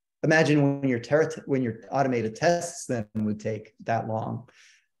 Imagine when your automated tests then would take that long.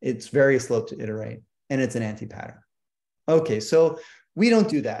 It's very slow to iterate, and it's an anti-pattern. Okay, so we don't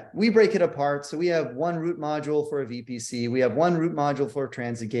do that. We break it apart. So we have one root module for a VPC. We have one root module for a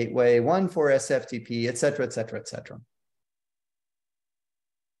transit gateway, one for SFTP, et cetera, et cetera, et cetera.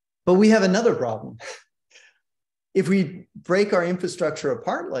 But we have another problem. If we break our infrastructure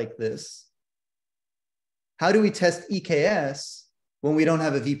apart like this, how do we test EKS when we don't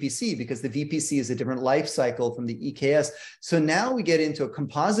have a VPC? Because the VPC is a different life cycle from the EKS. So now we get into a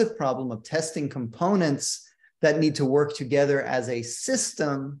composite problem of testing components that need to work together as a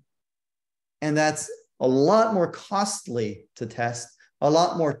system. And that's a lot more costly to test, a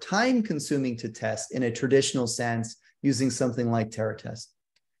lot more time consuming to test in a traditional sense using something like TerraTest.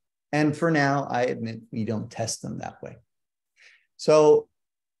 And for now, I admit we don't test them that way. So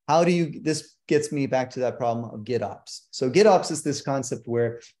how do you, this gets me back to that problem of GitOps. So GitOps is this concept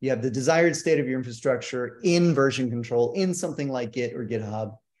where you have the desired state of your infrastructure in version control in something like Git or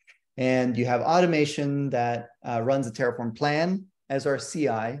GitHub. And you have automation that runs a Terraform plan as our CI.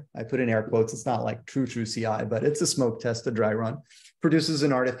 I put in air quotes. It's not like true CI, but it's a smoke test, a dry run. Produces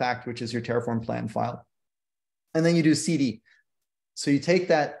an artifact, which is your Terraform plan file. And then you do CD. So you take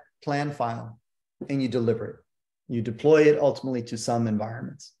that plan file and you deliver it. You deploy it ultimately to some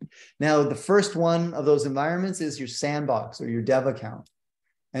environments. Now, the first one of those environments is your sandbox or your dev account.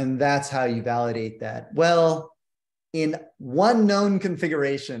 And that's how you validate that. Well, in one known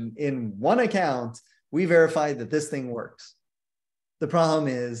configuration, in one account, we verified that this thing works. The problem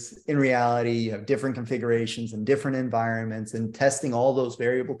is, in reality, you have different configurations and different environments, and testing all those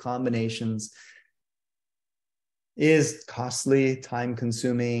variable combinations is costly,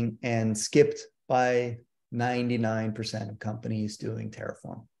 time-consuming, and skipped by 99% of companies doing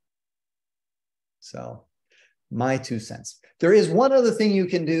Terraform. So my 2 cents. There is one other thing you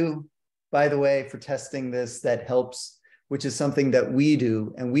can do, by the way, for testing this that helps which is something that we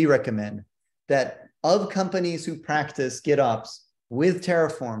do and we recommend, that of companies who practice GitOps with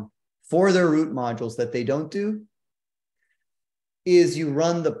Terraform for their root modules that they don't do, is you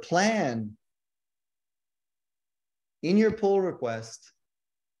run the plan in your pull request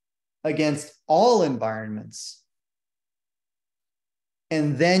against all environments.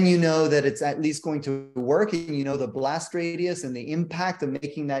 And then you know that it's at least going to work, and you know the blast radius and the impact of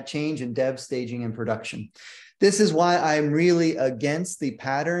making that change in dev, staging, and production. This is why I'm really against the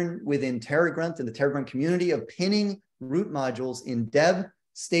pattern within Terragrunt and the Terragrunt community of pinning root modules in dev,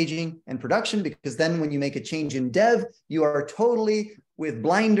 staging, and production, because then when you make a change in dev, you are totally with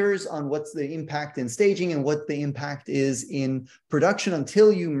blinders on what's the impact in staging and what the impact is in production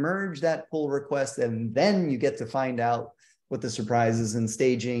until you merge that pull request, and then you get to find out what the surprise is in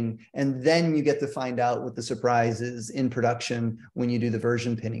staging, and then you get to find out what the surprise is in production when you do the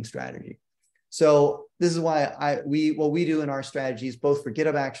version pinning strategy. So this is why what we do in our strategies, both for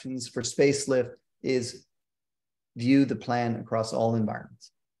GitHub Actions, for Spacelift, is view the plan across all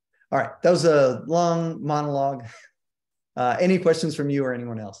environments. All right, that was a long monologue. Any questions from you or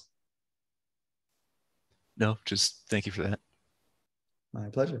anyone else? No, just thank you for that. My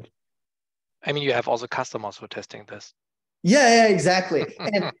pleasure. I mean, you have also customers who are testing this. Yeah, exactly.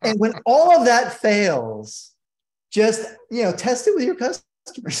 And when all of that fails, just test it with your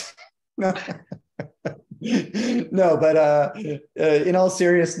customers. No, but in all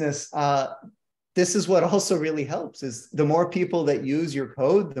seriousness, this is what also really helps, is the more people that use your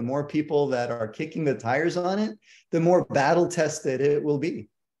code, the more people that are kicking the tires on it, the more battle tested it will be.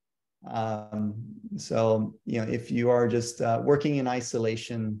 So, if you are just working in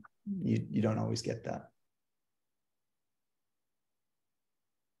isolation, you don't always get that.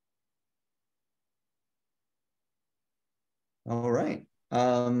 All right.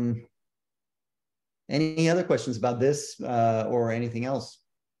 Any other questions about this or anything else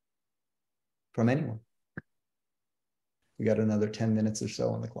from anyone? We got another 10 minutes or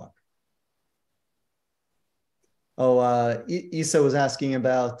so on the clock. Oh, Isa was asking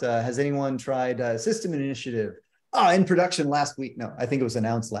about, has anyone tried System Initiative? Oh, in production last week. No, I think it was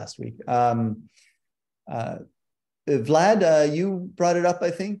announced last week. Vlad, you brought it up,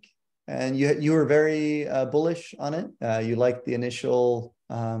 I think, and you were very bullish on it. You liked the initial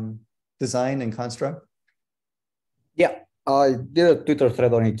design and construct. Yeah, I did a Twitter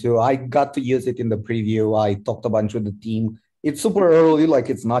thread on it too. I got to use it in the preview. I talked a bunch with the team. It's super early,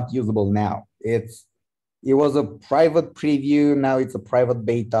 like it's not usable now. It was a private preview. Now it's a private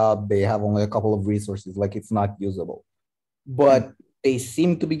beta. They have only a couple of resources, like it's not usable. But they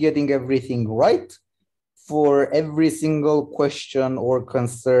seem to be getting everything right. For every single question or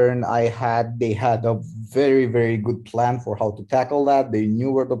concern I had, they had a very, very good plan for how to tackle that. They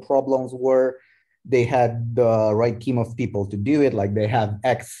knew where the problems were. They had the right team of people to do it. Like they have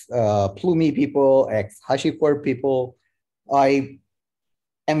ex-Plumi people, ex-HashiCorp people. I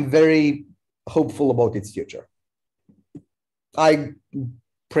am very hopeful about its future. I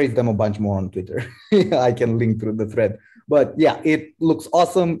praise them a bunch more on Twitter. I can link through the thread. But yeah, it looks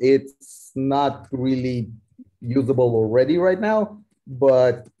awesome. It's not really usable already right now,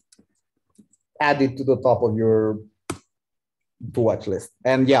 but add it to the top of your to-watch list.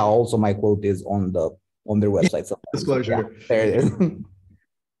 And yeah, also my quote is on their website. So disclosure. Yeah, there it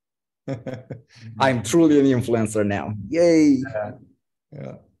is. I'm truly an influencer now. Yay.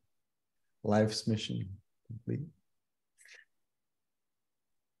 Yeah. Life's mission complete.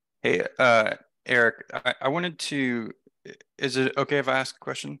 Hey, Eric, I wanted to, is it okay if I ask a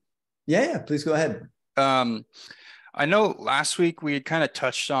question? Yeah, please go ahead. I know last week we had kind of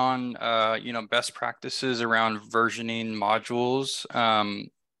touched on, best practices around versioning modules.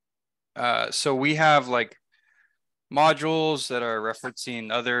 So we have like modules that are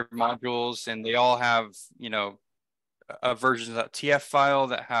referencing other modules, and they all have, a versions.tf file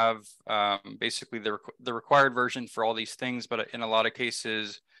that have basically the required version for all these things. But in a lot of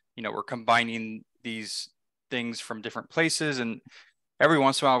cases, we're combining these things from different places, and every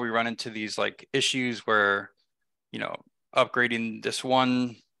once in a while we run into these like issues where, upgrading this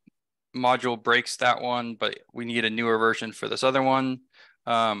one module breaks that one, but we need a newer version for this other one.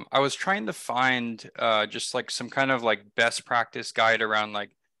 I was trying to find just like some kind of like best practice guide around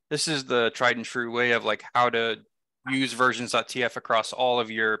like, this is the tried and true way of like how to use versions.tf across all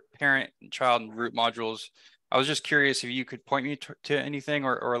of your parent, child, and root modules. I was just curious if you could point me to anything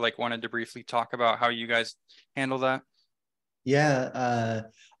or like wanted to briefly talk about how you guys handle that. Yeah,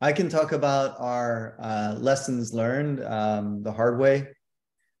 I can talk about our lessons learned the hard way.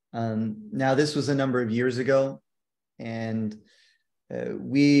 Now, this was a number of years ago, and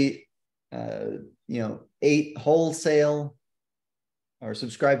we, 8 wholesale or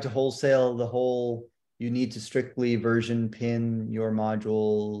subscribe to wholesale, you need to strictly version pin your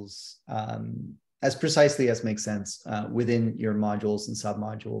modules as precisely as makes sense within your modules and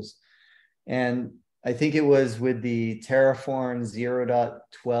submodules. And I think it was with the Terraform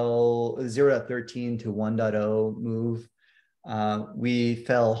 0.13 to 1.0 move, we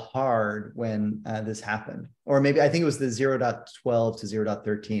fell hard when this happened. Or maybe I think it was the 0.12 to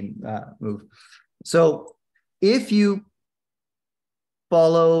 0.13 move. So if you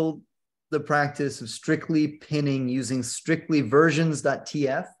follow the practice of strictly pinning using strictly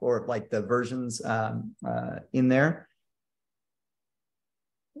versions.tf, or like the versions in there,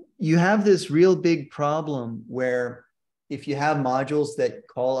 you have this real big problem where if you have modules that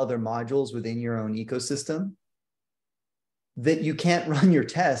call other modules within your own ecosystem, that you can't run your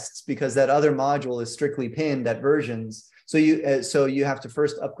tests because that other module is strictly pinned at versions. So you have to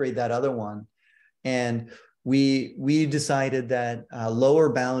first upgrade that other one. And we decided that lower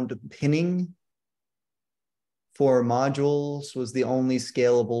bound pinning for modules was the only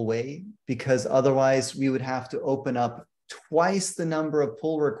scalable way, because otherwise we would have to open up twice the number of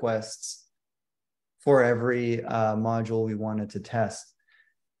pull requests for every module we wanted to test.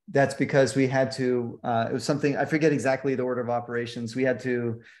 That's because we had to, it was something, I forget exactly the order of operations. We had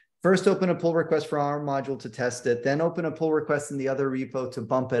to first open a pull request for our module to test it, then open a pull request in the other repo to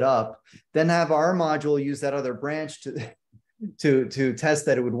bump it up, then have our module use that other branch to test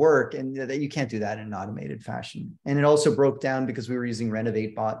that it would work. And that you can't do that in an automated fashion. And it also broke down because we were using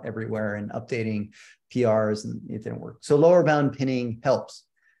Renovate bot everywhere and updating PRs, and it didn't work. So lower bound pinning helps.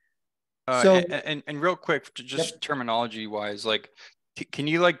 And real quick, just terminology wise, like, can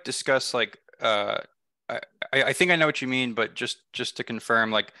you like discuss like, I think I know what you mean, but just to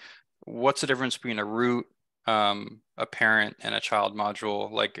confirm, like, what's the difference between a root, a parent, and a child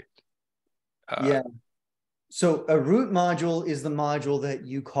module? Like, yeah. So a root module is the module that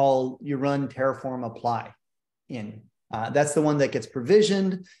you run Terraform apply in. That's the one that gets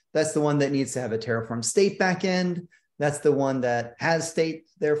provisioned. That's the one that needs to have a Terraform state backend. That's the one that has state,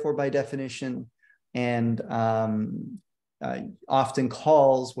 therefore, by definition, and often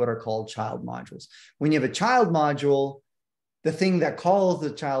calls what are called child modules. When you have a child module, the thing that calls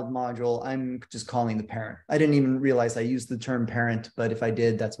the child module, I'm just calling the parent. I didn't even realize I used the term parent, but if I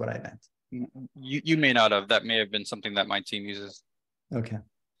did, that's what I meant. You may not have. That may have been something that my team uses. Okay.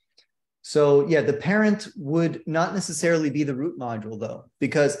 So yeah, the parent would not necessarily be the root module though,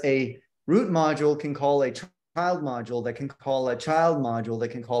 because a root module can call a child module that can call a child module that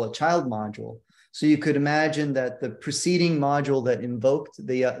can call a child module. So you could imagine that the preceding module that invoked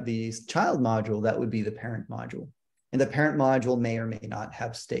the child module, that would be the parent module. And the parent module may or may not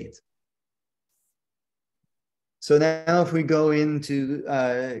have state. So now if we go into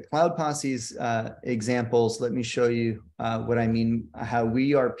Cloud Posse's examples, let me show you what I mean, how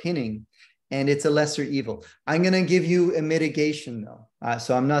we are pinning. And it's a lesser evil. I'm going to give you a mitigation though.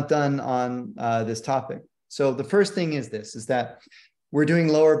 So I'm not done on this topic. So the first thing is this, is that we're doing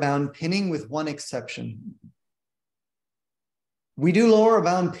lower bound pinning with one exception. We do lower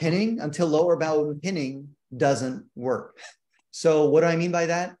bound pinning until lower bound pinning doesn't work. So what do I mean by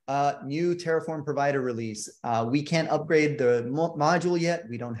that? New Terraform provider release. We can't upgrade the module yet.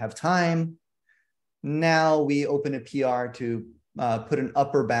 We don't have time. Now we open a PR to put an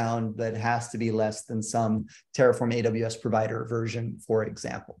upper bound that has to be less than some Terraform AWS provider version, for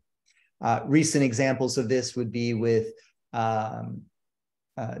example. Recent examples of this would be with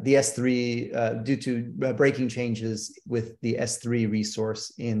the S3 due to breaking changes with the S3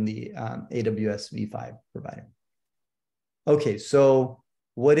 resource in the AWS v5 provider. Okay, so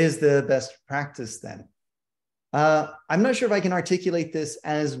what is the best practice then? I'm not sure if I can articulate this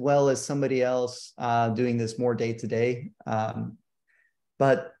as well as somebody else doing this more day to day,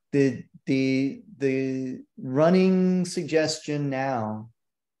 but the running suggestion now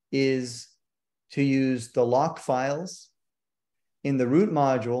is to use the lock files in the root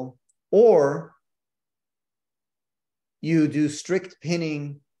module, or you do strict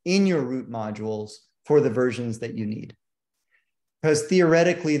pinning in your root modules for the versions that you need. Because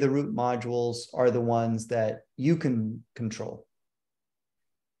theoretically, the root modules are the ones that you can control.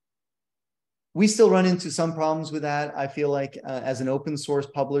 We still run into some problems with that, I feel like, as an open source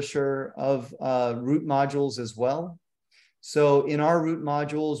publisher of root modules as well. So in our root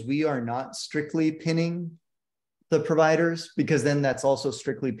modules, we are not strictly pinning the providers, because then that's also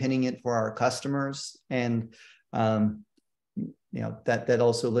strictly pinning it for our customers. And that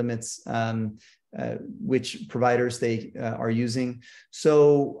also limits which providers they are using.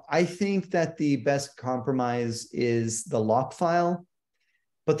 So I think that the best compromise is the lock file.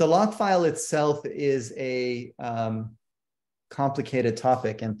 But the log file itself is a complicated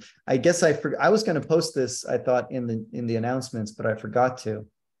topic, and I guess I was going to post this, I thought, in the announcements, but I forgot to.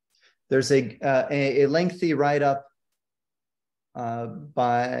 There's a lengthy write-up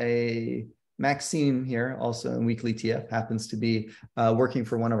by Maxime here, also in Weekly TF, happens to be working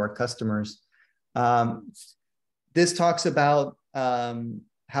for one of our customers. This talks about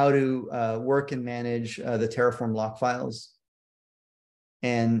how to work and manage the Terraform log files.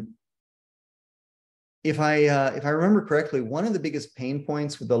 And if I remember correctly, one of the biggest pain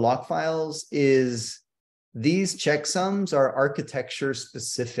points with the log files is these checksums are architecture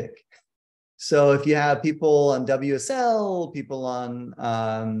specific. So if you have people on WSL, people on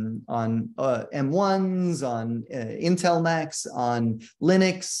M1s, on Intel Macs, on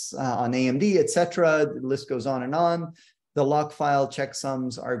Linux, on AMD, etc., the list goes on and on, the log file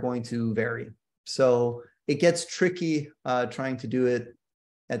checksums are going to vary. So it gets tricky trying to do it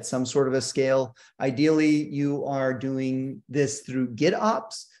at some sort of a scale. Ideally, you are doing this through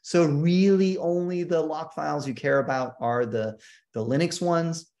GitOps. So really only the log files you care about are the Linux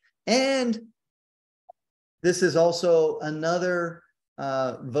ones. And this is also another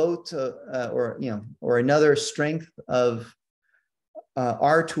vote or another strength of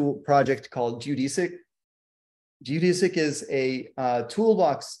our tool project called Geodesic. Geodesic is a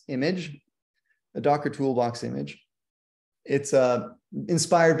toolbox image, a Docker toolbox image. It's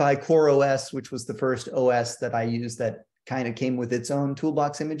inspired by CoreOS, which was the first OS that I used that kind of came with its own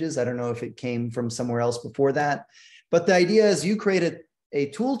toolbox images. I don't know if it came from somewhere else before that. But the idea is you created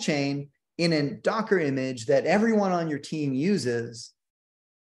a tool chain in a Docker image that everyone on your team uses,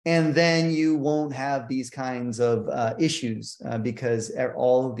 and then you won't have these kinds of issues because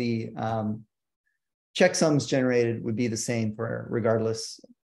all of the checksums generated would be the same for regardless.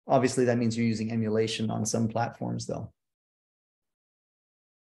 Obviously, that means you're using emulation on some platforms, though.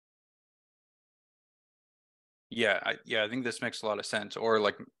 Yeah, I think this makes a lot of sense. Or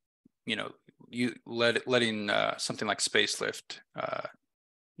like, you letting something like Spacelift,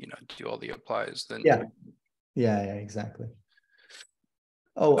 do all the applies. Then yeah, exactly.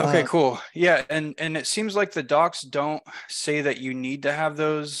 Oh, okay, cool. Yeah, and it seems like the docs don't say that you need to have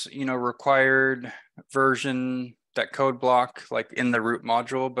those, required version, that code block, like in the root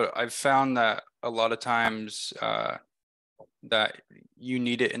module. But I've found that a lot of times that you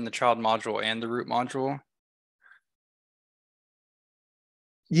need it in the child module and the root module.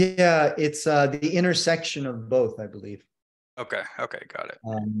 Yeah, it's the intersection of both, I believe. Okay, got it.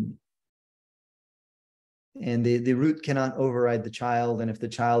 And the root cannot override the child, and if the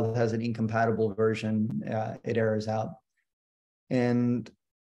child has an incompatible version, it errors out. And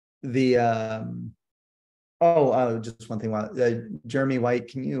the just one thing. Jeremy White,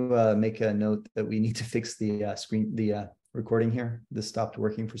 can you make a note that we need to fix the recording here? This stopped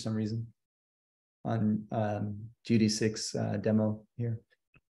working for some reason on GD6 demo here.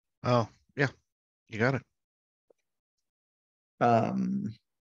 Oh, yeah, you got it.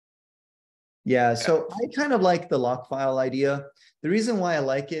 Yeah, so I kind of like the lock file idea. The reason why I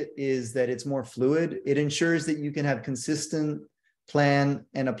like it is that it's more fluid. It ensures that you can have consistent plan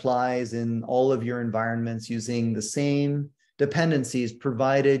and applies in all of your environments using the same dependencies,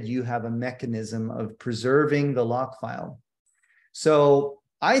 provided you have a mechanism of preserving the lock file. So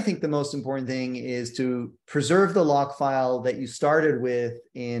I think the most important thing is to preserve the lock file that you started with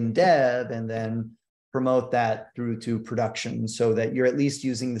in dev and then promote that through to production so that you're at least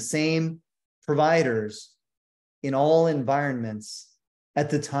using the same providers in all environments at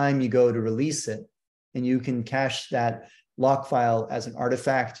the time you go to release it. And you can cache that lock file as an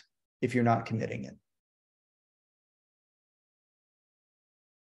artifact if you're not committing it.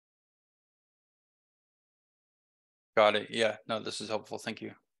 Got it. Yeah, no, this is helpful. Thank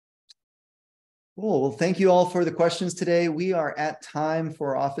you. Cool. Well, thank you all for the questions today. We are at time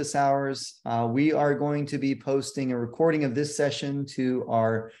for office hours. We are going to be posting a recording of this session to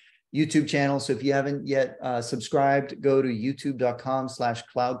our YouTube channel. So if you haven't yet subscribed, go to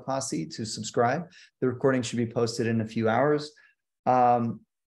youtube.com/cloudposse to subscribe. The recording should be posted in a few hours.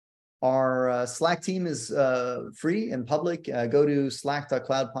 Our Slack team is free and public. Go to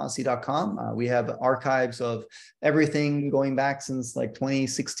slack.cloudposse.com. We have archives of everything going back since like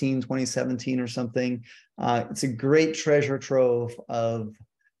 2016, 2017 or something. It's a great treasure trove of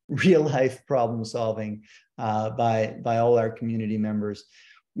real life problem solving by all our community members.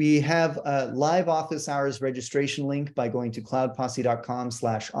 We have a live office hours registration link by going to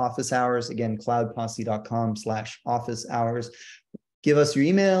cloudposse.com/office hours. Again, cloudposse.com/office hours. give us your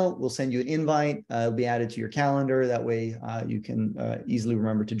email. We'll send you an invite. It'll be added to your calendar. That way you can easily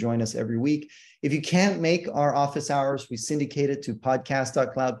remember to join us every week. If you can't make our office hours, we syndicate it to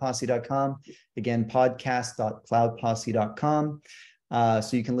podcast.cloudposse.com. Again, podcast.cloudposse.com.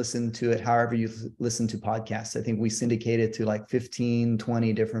 So you can listen to it however you listen to podcasts. I think we syndicate it to like 15,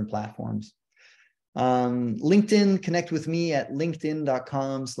 20 different platforms. LinkedIn, connect with me at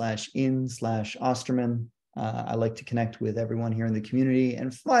linkedin.com/in/Osterman. I like to connect with everyone here in the community.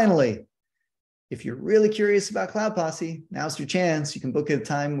 And finally, if you're really curious about Cloud Posse, now's your chance. You can book a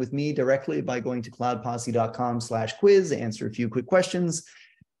time with me directly by going to cloudposse.com/quiz, answer a few quick questions.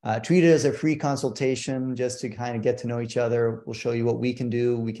 Treat it as a free consultation just to kind of get to know each other. We'll show you what we can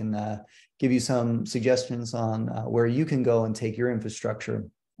do. We can give you some suggestions on where you can go and take your infrastructure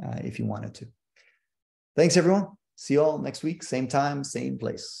if you wanted to. Thanks, everyone. See you all next week, same time, same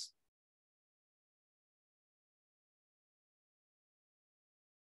place.